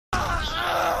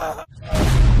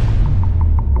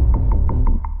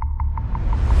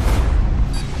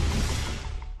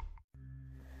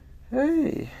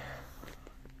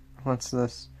What's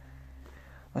this?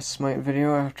 A Smite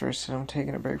video after I said I'm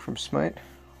taking a break from Smite?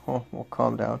 Oh, well,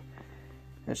 calm down.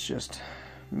 It's just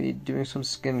me doing some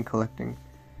skin collecting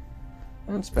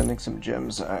and spending some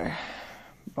gems I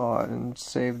bought and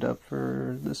saved up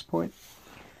for this point.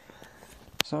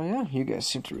 So yeah, you guys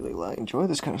seem to really enjoy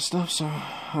this kind of stuff, so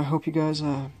I hope you guys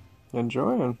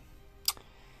enjoy, and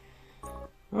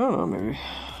I don't know, maybe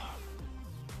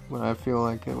when I feel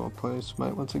like it, we'll play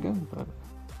Smite once again, but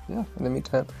yeah, in the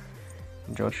meantime,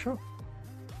 enjoy the show.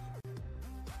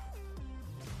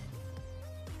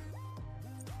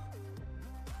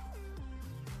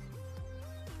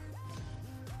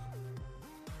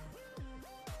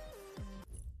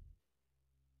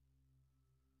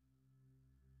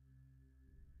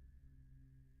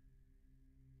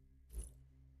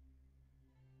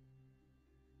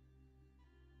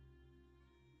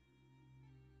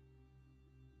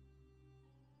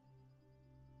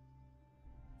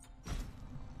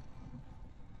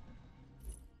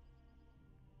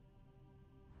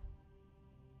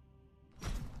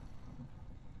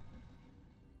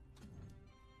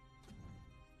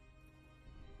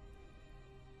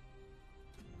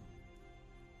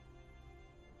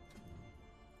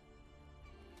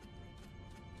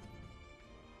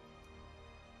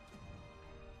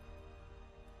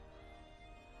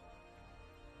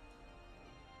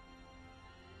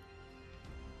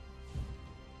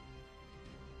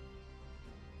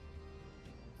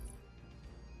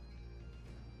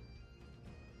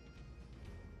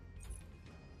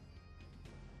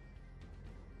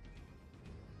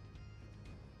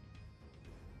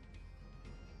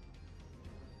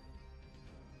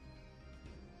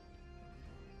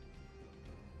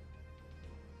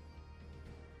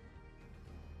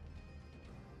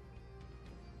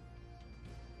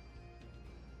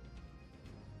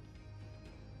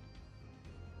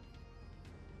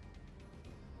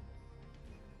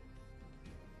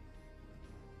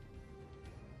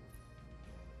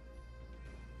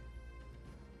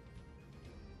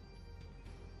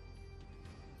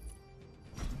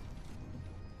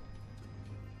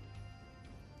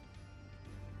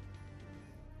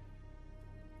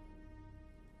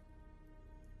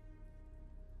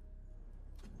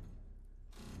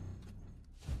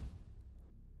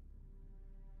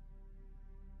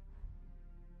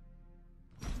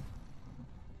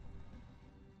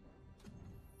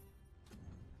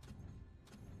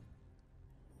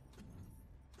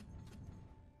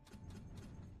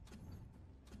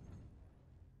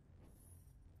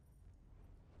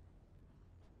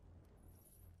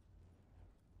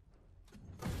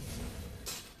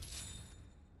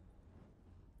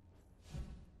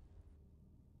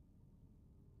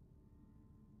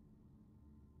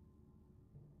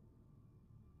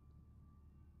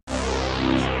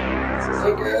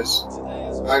 Hey guys,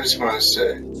 I just want to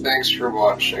say thanks for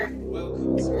watching.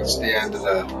 That's the end of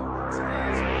the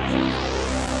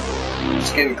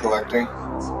skin collecting,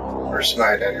 or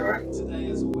Smite anyway.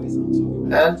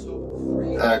 And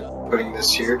I'm putting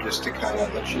this here just to kind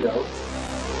of let you know,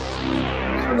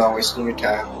 so I'm not wasting your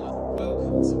time.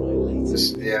 This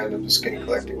is the end of the skin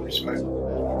collecting for Smite.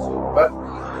 But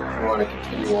if you want to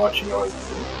continue watching on,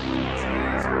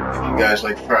 if you guys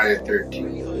like Friday the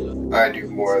 13th, I do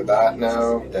more of that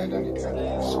now than any kind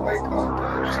of Smite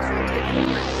content, just to take a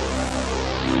break.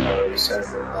 I already said it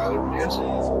in my other videos.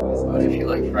 But if you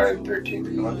like Friday the 13th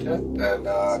content, then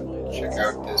check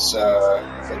out this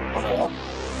thing coming up.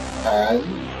 And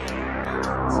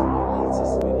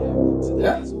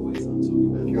yeah,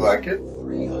 if you like it,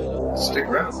 stick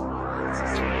around.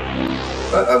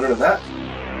 But other than that,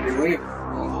 we leave.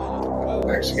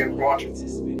 Thanks again for watching.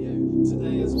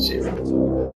 See you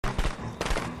around.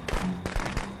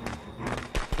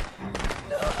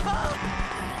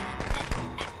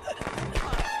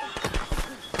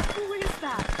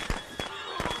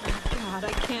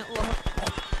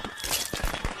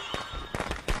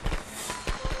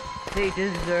 They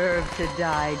deserve to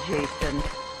die, Jason.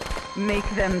 Make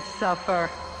them suffer.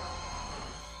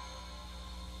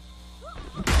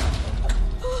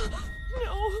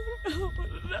 No, no,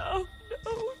 no,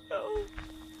 no, no.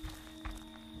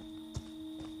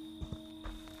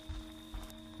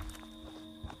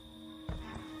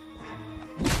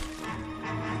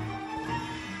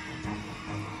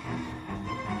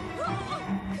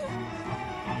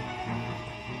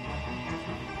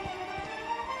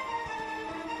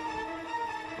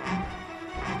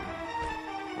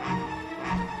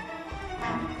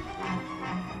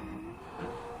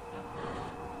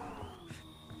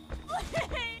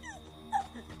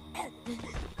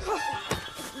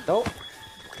 Nope,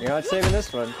 you're not saving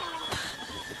this one.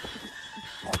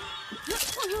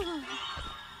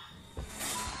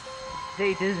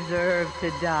 They deserve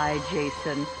to die,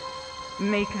 Jason.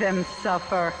 Make them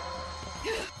suffer.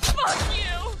 Fuck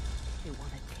you! They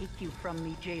want to take you from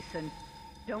me, Jason.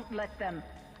 Don't let them.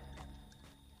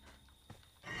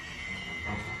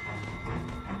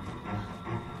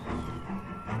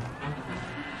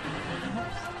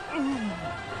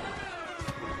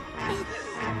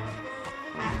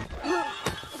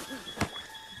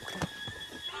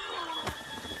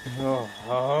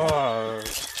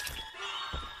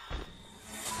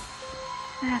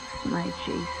 That's my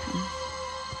Jason.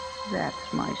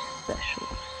 That's my special,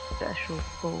 special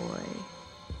boy.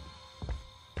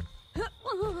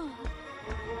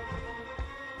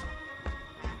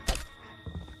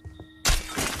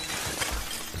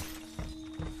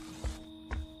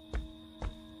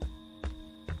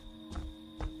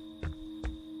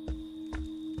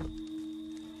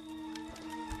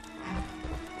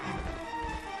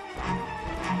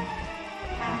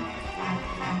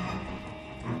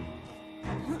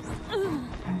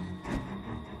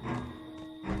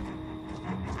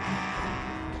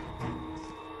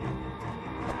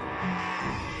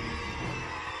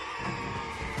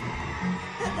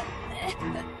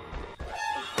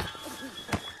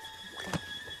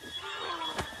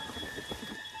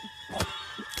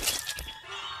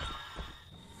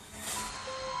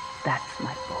 That's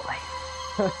my boy.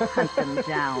 Hunt them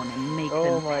down and make them pay.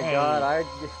 Oh my god,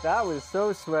 that was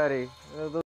so sweaty.